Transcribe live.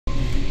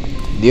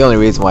the only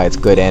reason why it's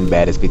good and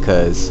bad is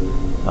because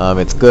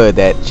it's good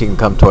that she can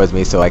come towards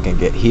me so I can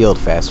get healed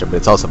faster, but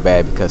it's also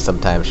bad because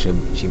sometimes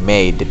she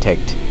may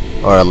detect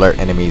or alert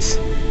enemies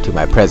to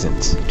my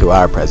presence, to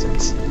our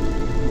presence.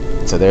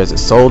 So there's a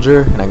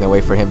soldier, and I'm gonna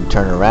wait for him to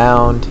turn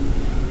around,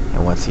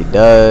 and once he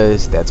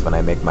does, that's when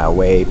I make my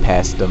way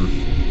past him.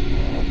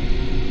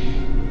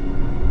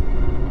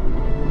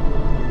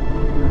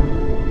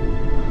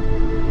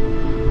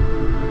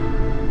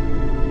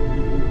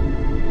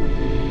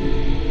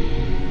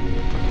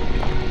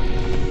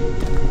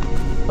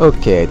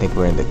 Okay, I think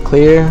we're in the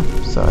clear,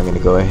 so I'm gonna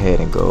go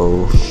ahead and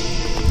go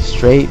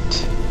straight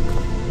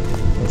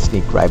and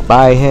sneak right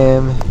by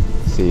him.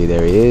 See,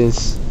 there he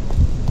is.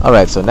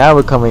 Alright, so now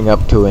we're coming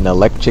up to an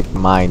electric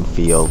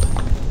minefield.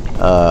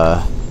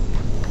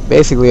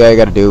 Basically all you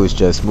gotta do is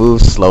just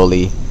move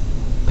slowly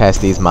past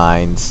these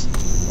mines,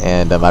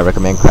 and I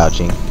recommend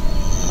crouching.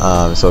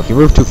 So if you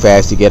move too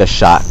fast, you get a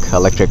shock,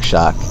 electric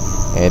shock,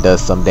 and it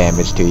does some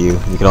damage to you.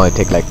 You can only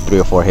take like 3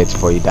 or 4 hits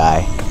before you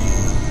die.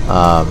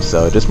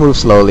 So just move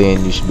slowly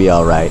and you should be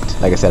alright.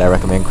 Like I said, I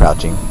recommend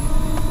crouching.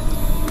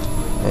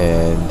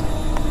 And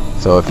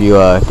so if you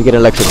get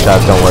an electric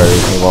shock, don't worry,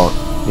 it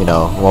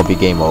won't be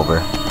game over.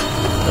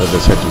 It'll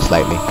just hurt you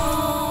slightly.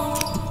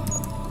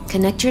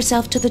 Connect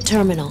yourself to the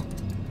terminal.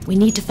 We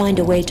need to find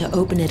a way to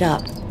open it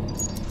up.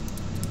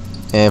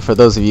 And for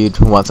those of you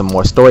who want some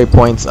more story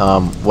points,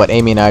 what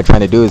Amy and I are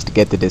trying to do is to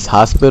get to this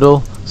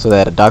hospital so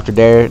that a doctor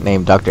there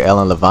named Dr.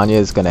 Lavigna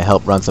is going to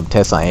help run some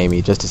tests on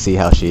Amy just to see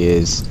how she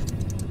is.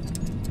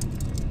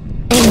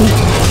 Amy,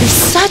 you're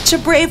such a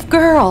brave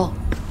girl.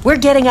 We're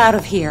getting out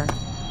of here.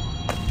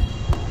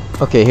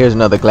 Okay, here's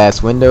another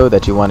glass window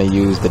that you want to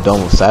use the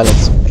Dome of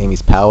Silence,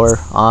 Amy's power,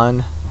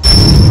 on.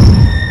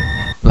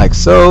 Like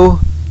so.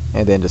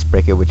 And then just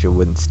break it with your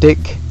wooden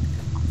stick.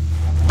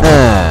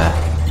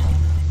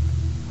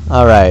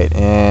 Alright,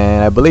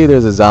 and I believe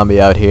there's a zombie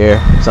out here.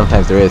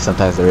 Sometimes there is,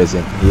 sometimes there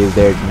isn't. He is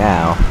there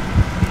now.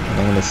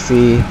 I'm gonna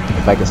see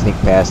if I can sneak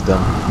past him.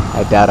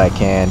 I doubt I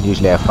can.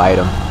 Usually I fight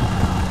him.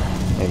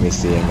 Let me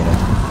see, I'm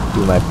gonna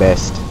do my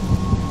best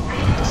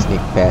to sneak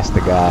past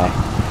the guy.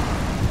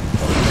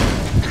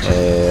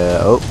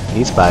 Oh,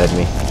 he spotted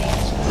me.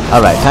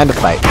 Alright, time to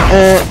fight.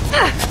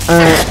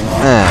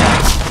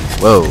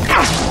 Whoa.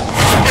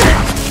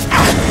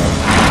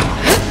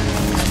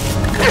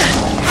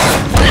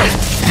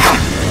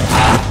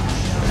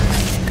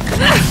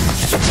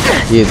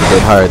 He is a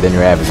bit harder than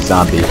your average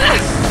zombie.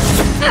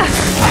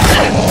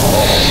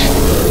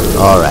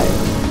 Alright.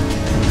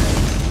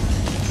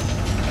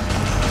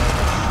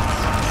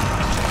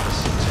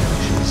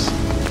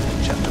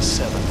 Chapter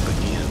 7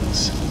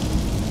 begins.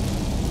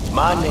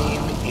 My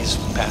name is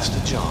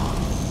Pastor John,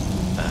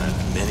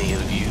 and many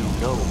of you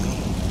know me,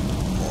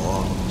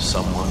 or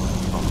someone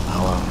from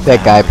our family.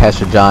 That guy,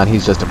 Pastor John,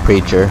 he's just a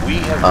preacher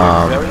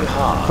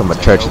from a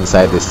church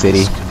inside this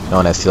city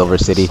known as Silver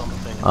City.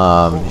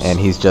 And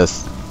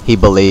he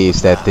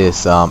believes that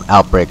this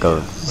outbreak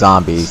of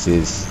zombies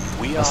is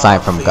a sign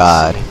from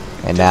God,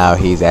 and now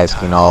he's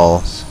asking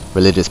all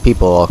religious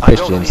people, all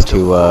Christians,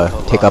 to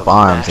take up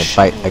arms and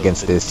fight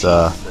against this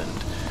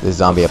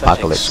zombie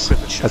apocalypse.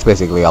 That's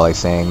basically all he's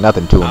saying.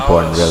 Nothing too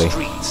important, really.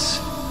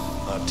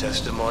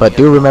 But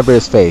do remember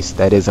his face.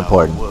 That is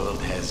important.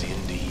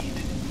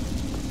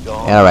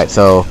 Alright,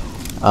 so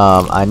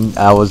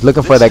I was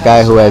looking for that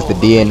guy who has the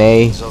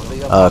DNA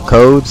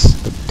codes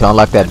to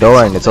unlock that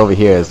door, and it's over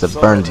here. It's the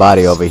burned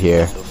body over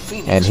here,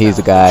 and he's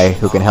the guy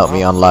who can help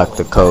me unlock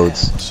the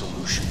codes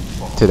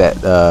to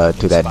that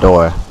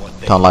door,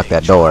 to unlock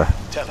that door.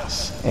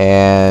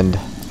 And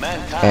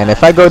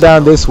if I go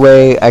down this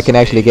way, I can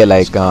actually get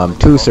like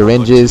 2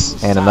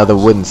 syringes and another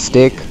wooden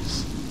stick.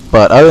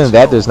 But other than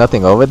that, there's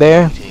nothing over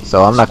there,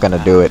 so I'm not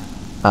gonna do it.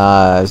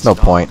 There's no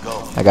point.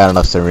 I got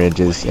enough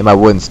syringes, and my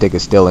wooden stick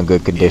is still in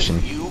good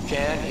condition,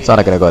 so I'm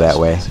not gonna go that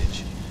way.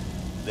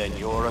 Then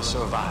you're a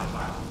survivor.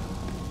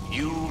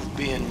 You've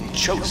been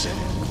chosen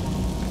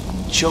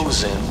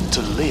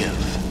to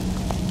live.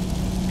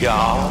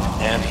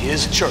 God and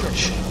His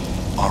church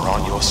are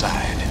on your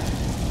side.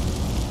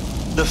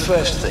 The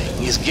first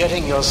thing is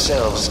getting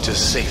yourselves to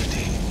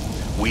safety.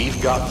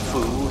 We've got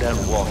food and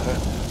water,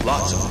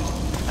 lots of it,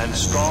 and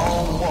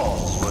strong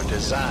walls were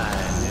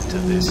designed into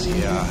this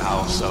here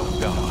house of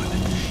God.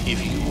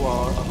 If you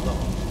are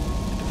alone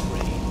and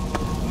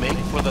afraid, make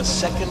for the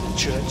second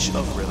church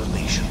of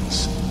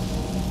Revelations.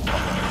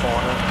 On the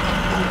corner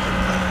of Open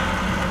Land.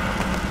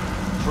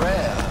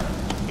 Prayer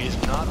is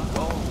not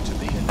going to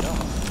be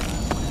enough.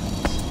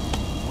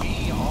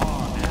 We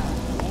are at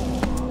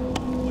war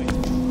with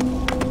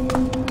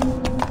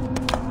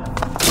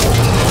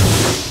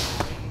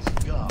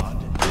God.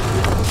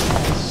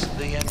 Is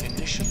the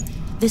ammunition?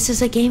 This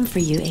is a game for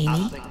you,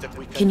 Amy.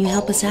 Can you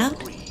help us out?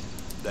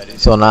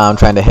 So now I'm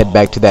trying to head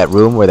back to that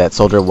room where that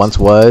soldier once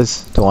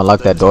was to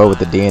unlock that door with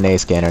the DNA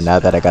scanner, now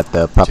that I got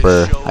the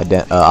proper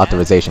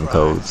authorization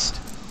codes.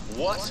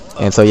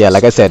 And so yeah,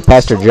 like I said,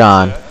 Pastor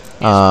John,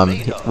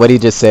 what he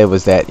just said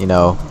was that, you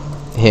know,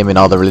 him and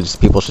all the religious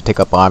people should take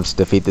up arms to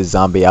defeat this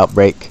zombie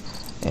outbreak.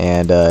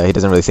 and he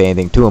doesn't really say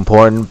anything too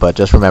important, but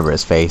just remember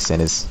his face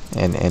and his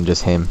and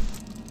just him.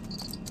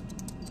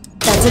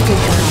 That's a good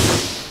girl.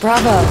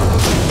 Bravo.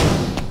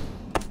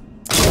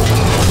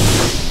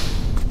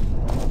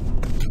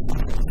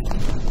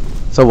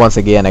 So once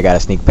again, I gotta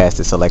sneak past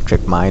this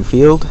electric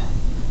minefield.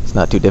 It's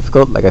not too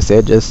difficult. Like I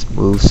said, just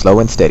move slow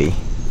and steady.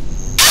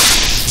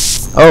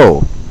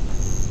 Oh!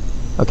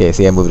 Okay,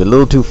 see, I moved a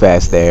little too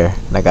fast there,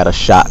 and I got a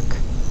shock.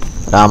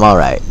 But I'm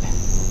alright.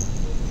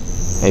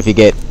 If you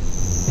get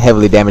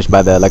heavily damaged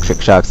by the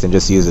electric shocks, then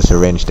just use a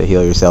syringe to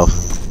heal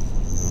yourself.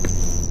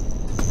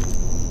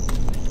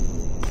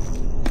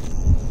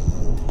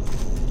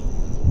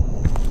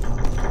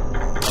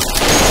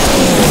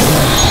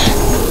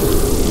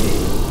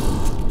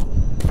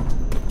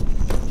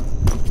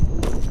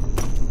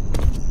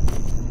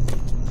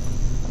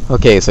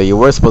 Okay, so you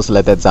were supposed to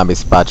let that zombie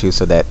spot you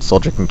so that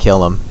soldier can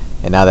kill him,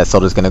 and now that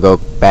soldier's gonna go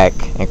back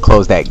and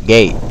close that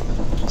gate.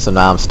 So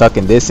now I'm stuck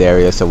in this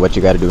area, so what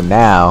you gotta do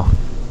now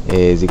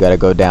is you gotta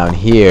go down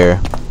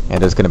here,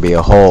 and there's gonna be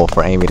a hole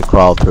for Amy to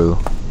crawl through.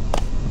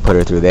 Put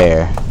her through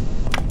there.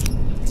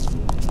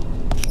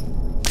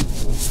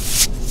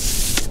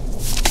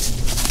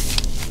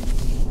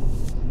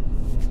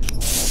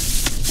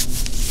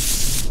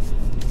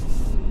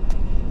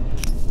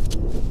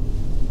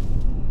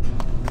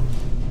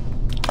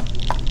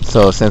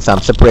 So since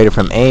I'm separated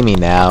from Amy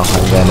now,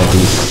 I'm gonna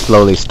be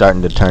slowly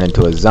starting to turn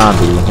into a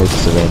zombie. Here's a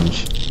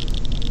syringe.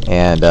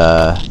 And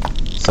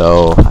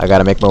so I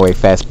gotta make my way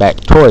fast back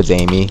towards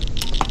Amy.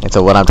 And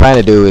so what I'm trying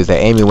to do is that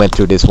Amy went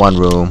through this one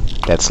room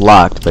that's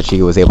locked, but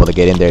she was able to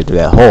get in there through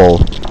that hole.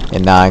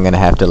 And now I'm gonna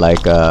have to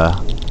like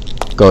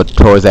go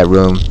towards that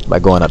room by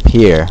going up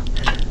here.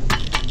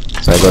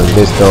 So I go to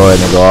this door and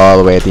then go all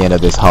the way at the end of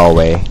this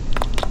hallway,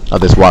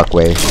 of this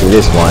walkway, through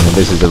this one. And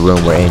this is the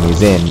room where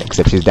Amy's in,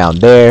 except she's down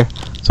there.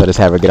 So I just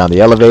have her get on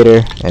the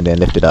elevator and then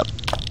lift it up.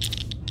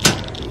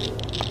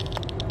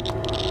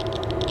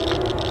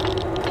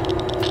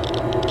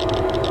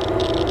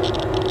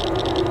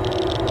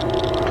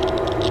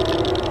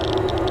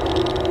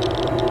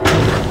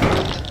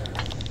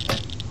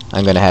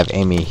 I'm gonna have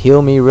Amy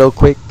heal me real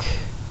quick,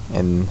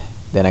 and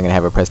then I'm gonna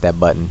have her press that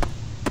button,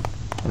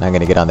 and I'm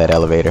gonna get on that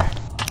elevator.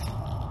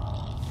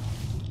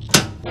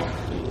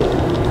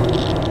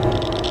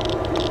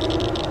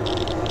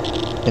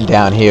 And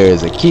down here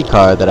is a key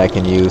card that I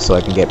can use so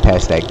I can get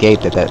past that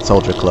gate that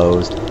soldier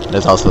closed. And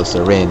there's also a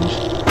syringe,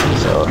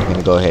 so I'm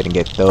gonna go ahead and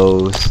get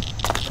those.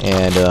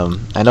 And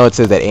I know it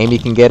says that Amy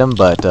can get them,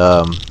 but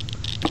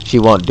she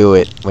won't do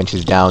it when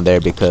she's down there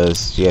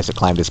because she has to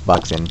climb this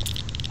box, and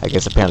I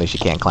guess apparently she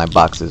can't climb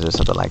boxes or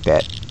something like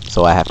that.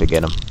 So I have to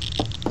get them.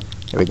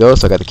 There we go.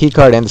 So I got the key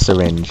card and the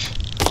syringe.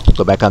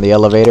 Go back on the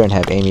elevator and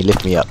have Amy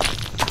lift me up.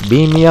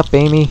 Beam me up,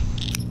 Amy.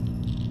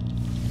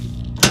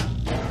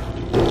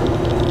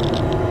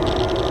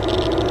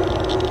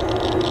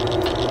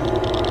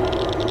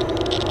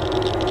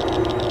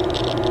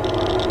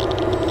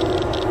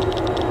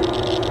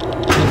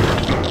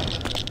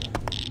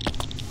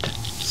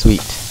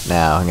 Sweet.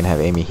 Now I'm gonna have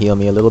Amy heal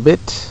me a little bit,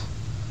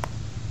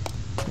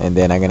 and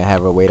then I'm gonna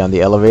have her wait on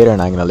the elevator,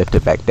 and I'm gonna lift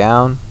it back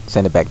down,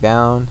 send it back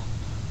down.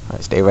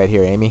 Alright, stay right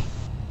here, Amy.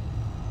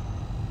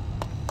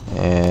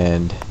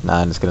 And now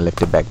I'm just gonna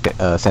lift it back,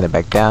 send it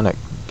back down.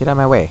 Get out of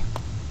my way.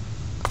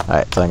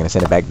 Alright, so I'm gonna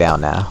send it back down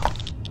now.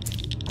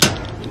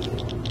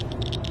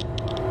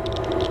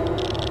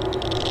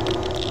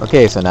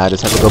 Okay, so now I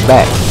just have to go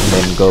back, and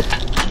then go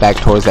back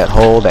towards that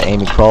hole that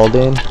Amy crawled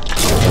in, and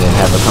then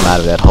have her come out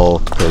of that hole,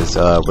 because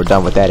we're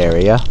done with that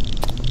area.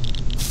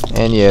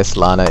 And yes,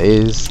 Lana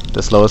is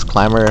the slowest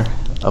climber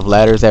of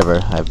ladders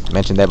ever. I've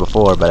mentioned that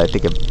before, but I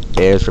think it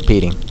bears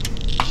repeating.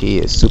 She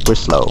is super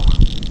slow.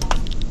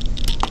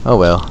 Oh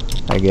well,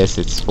 I guess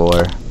it's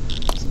for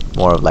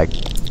more of like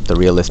the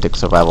realistic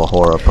survival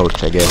horror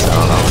approach, I guess. I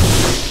don't know.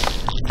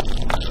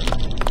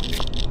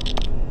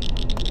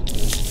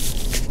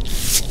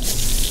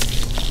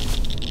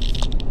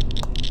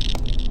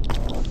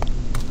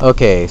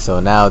 Okay, so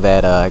now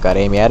that I got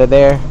Amy out of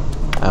there,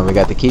 and we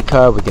got the key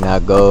card, we can now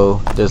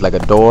go. There's like a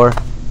door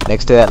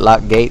next to that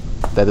locked gate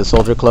that the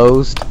soldier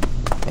closed,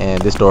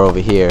 and this door over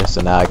here.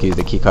 So now I can use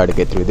the key card to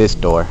get through this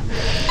door,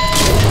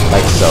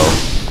 like so.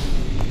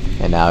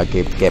 And now I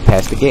can get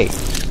past the gate.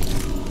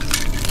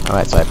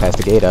 Alright, so I passed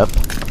the gate up.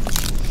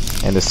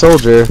 And the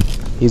soldier,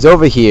 he's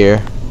over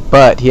here,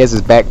 but he has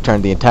his back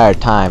turned the entire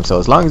time. So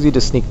as long as you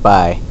just sneak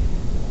by,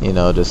 you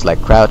know, just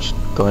like crouch,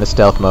 go into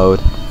stealth mode,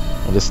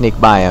 and just sneak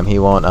by him, he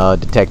won't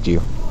detect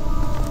you.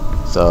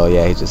 So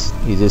yeah, he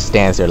just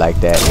stands there like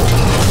that.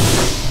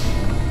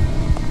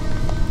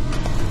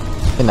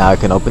 And now I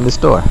can open this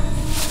door.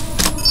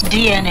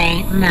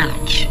 DNA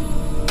match.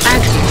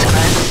 Access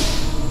granted.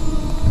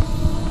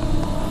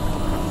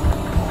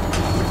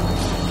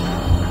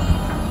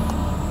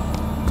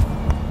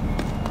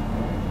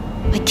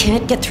 I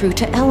can't get through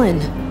to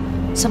Ellen.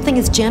 Something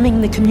is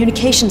jamming the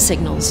communication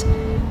signals.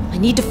 I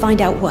need to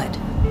find out what.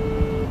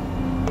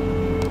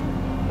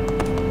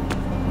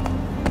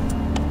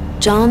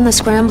 John, the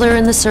scrambler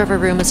in the server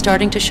room is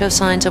starting to show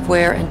signs of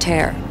wear and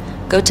tear.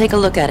 Go take a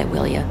look at it,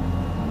 will you?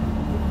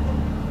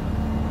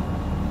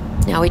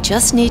 Now we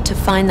just need to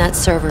find that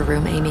server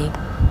room, Amy.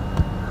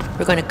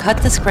 We're going to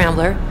cut the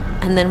scrambler,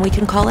 and then we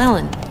can call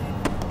Ellen.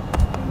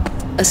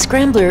 A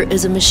scrambler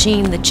is a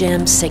machine that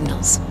jams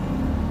signals.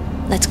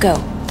 Let's go.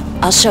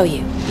 I'll show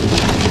you.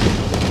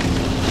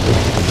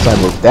 So I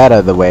moved that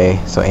out of the way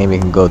so Amy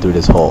can go through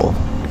this hole.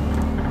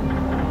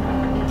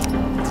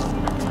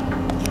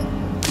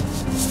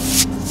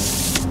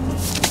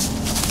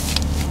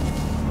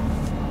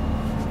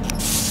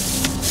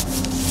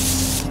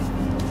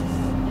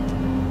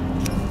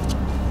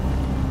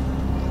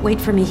 Wait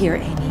for me here,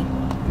 Amy.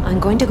 I'm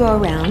going to go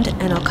around,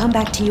 and I'll come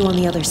back to you on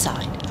the other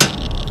side.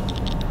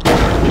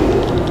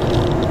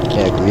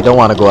 Yeah, because you don't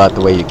want to go out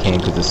the way you came,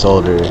 because the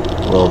soldier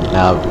will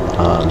now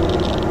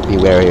be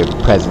wary of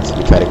your presence if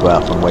you try to go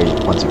out from where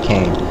once you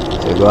came.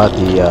 So you go out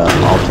the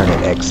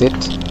alternate exit.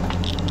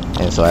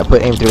 And so I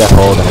put Amy through that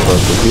hole, then I go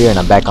through here, and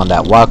I'm back on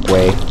that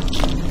walkway.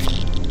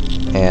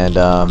 And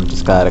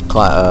just gotta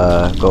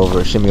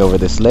go shimmy over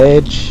this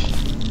ledge.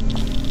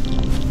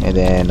 And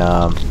then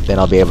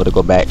I'll be able to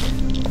go back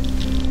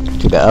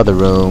to the other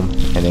room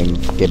and then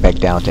get back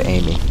down to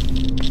Amy.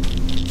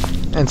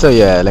 And so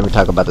yeah, let me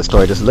talk about the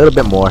story just a little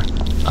bit more.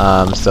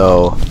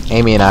 So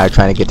Amy and I are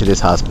trying to get to this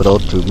hospital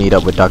to meet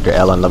up with Dr.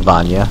 Ellen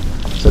Lavigna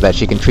so that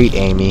she can treat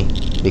Amy,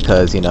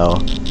 because, you know,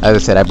 as I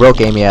said, I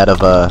broke Amy out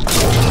of a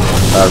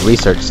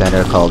research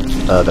center called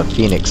the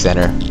Phoenix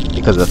Center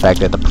because of the fact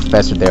that the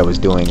professor there was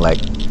doing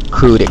like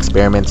crude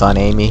experiments on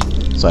Amy.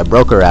 So I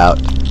broke her out,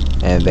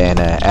 and then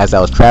as I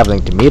was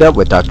traveling to meet up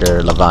with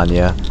Dr.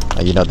 Lavigna,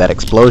 you know, that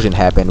explosion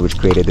happened which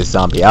created this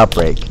zombie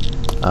outbreak.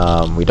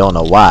 We don't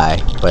know why,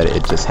 but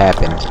it just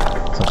happened.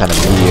 Some kind of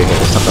meteor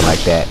hit or something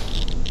like that.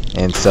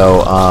 And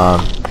so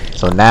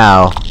so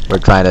now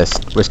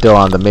we're still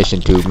on the mission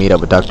to meet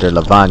up with Dr.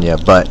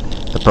 Lavigna, but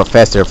the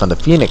professor from the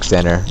Phoenix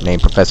Center,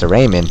 named Professor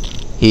Raymond,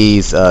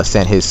 he's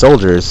sent his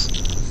soldiers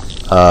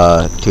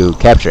to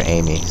capture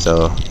Amy.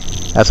 So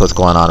that's what's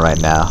going on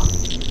right now.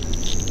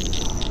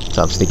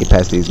 So I'm sneaking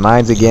past these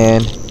mines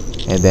again,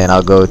 and then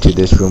I'll go to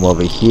this room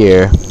over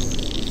here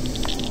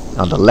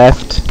on the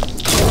left,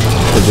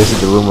 because this is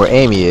the room where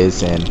Amy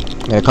is, and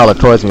I'm gonna call her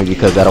towards me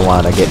because I don't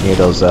want to get near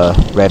those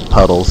red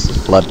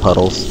puddles, blood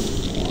puddles.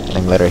 And I'm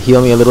gonna let her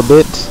heal me a little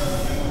bit,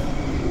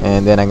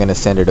 and then I'm gonna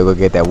send her to go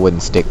get that wooden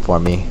stick for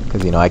me,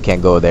 because, you know, I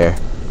can't go there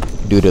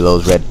due to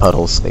those red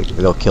puddles.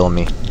 They'll kill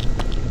me.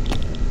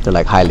 They're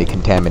like highly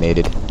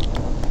contaminated.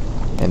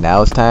 And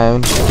now it's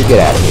time to get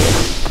out of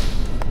here.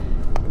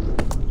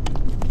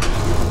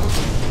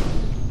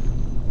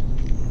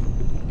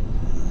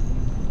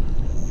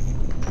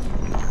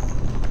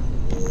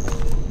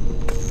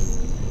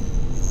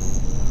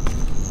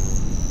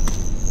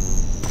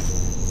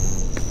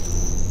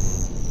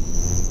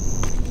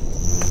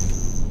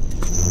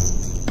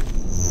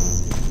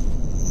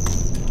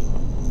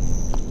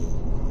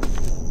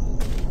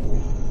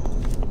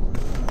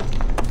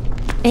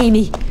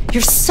 Amy,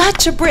 you're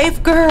such a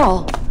brave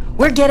girl.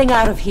 We're getting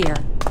out of here.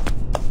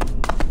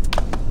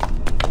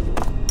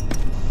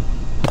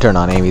 I turn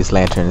on Amy's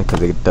lantern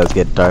because it does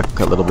get dark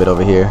a little bit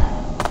over here,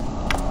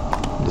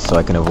 just so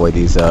I can avoid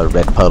these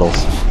red puddles.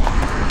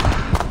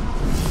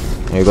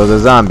 Here goes a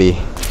zombie.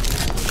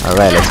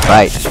 Alright, let's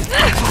fight.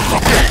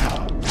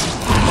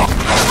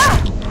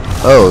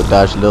 Oh,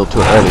 dodged a little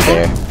too early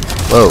there.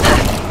 Whoa.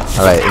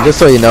 Alright, and just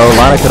so you know,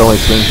 Lana could only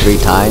swing 3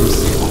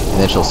 times, and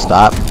then she'll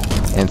stop.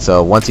 And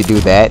so once you do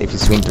that, if you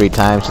swing 3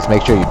 times, just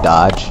make sure you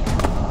dodge,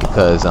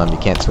 because you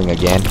can't swing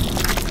again.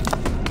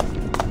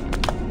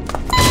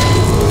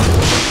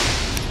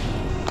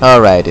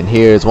 Alright, and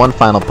here's one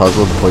final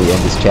puzzle before you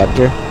end this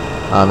chapter.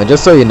 And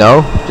just so you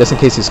know, just in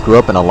case you screw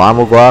up, an alarm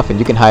will go off, and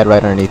you can hide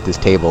right underneath this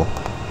table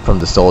from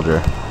the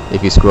soldier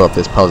if you screw up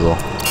this puzzle,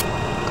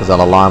 because an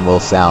alarm will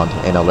sound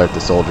and alert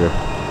the soldier.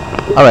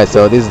 Alright,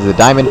 so this is the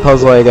diamond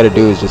puzzle. All you gotta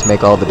do is just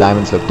make all the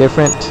diamonds look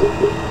different.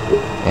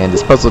 And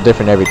this puzzle is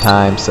different every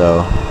time,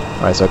 so...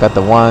 Alright, so I got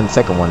the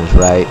second one is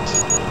right.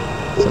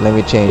 So let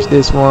me change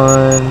this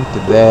one to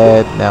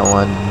that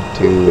one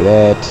to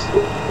that,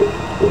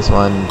 this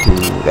one to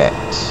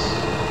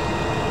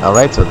that.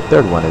 Alright, so the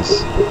third one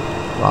is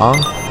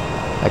wrong,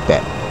 like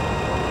that.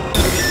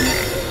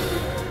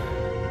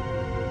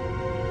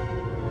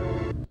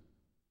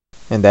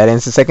 And that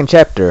ends the second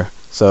chapter.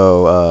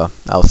 So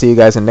I'll see you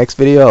guys in the next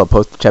video. I'll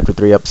post chapter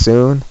 3 up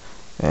soon.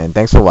 And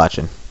thanks for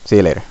watching. See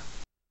you later.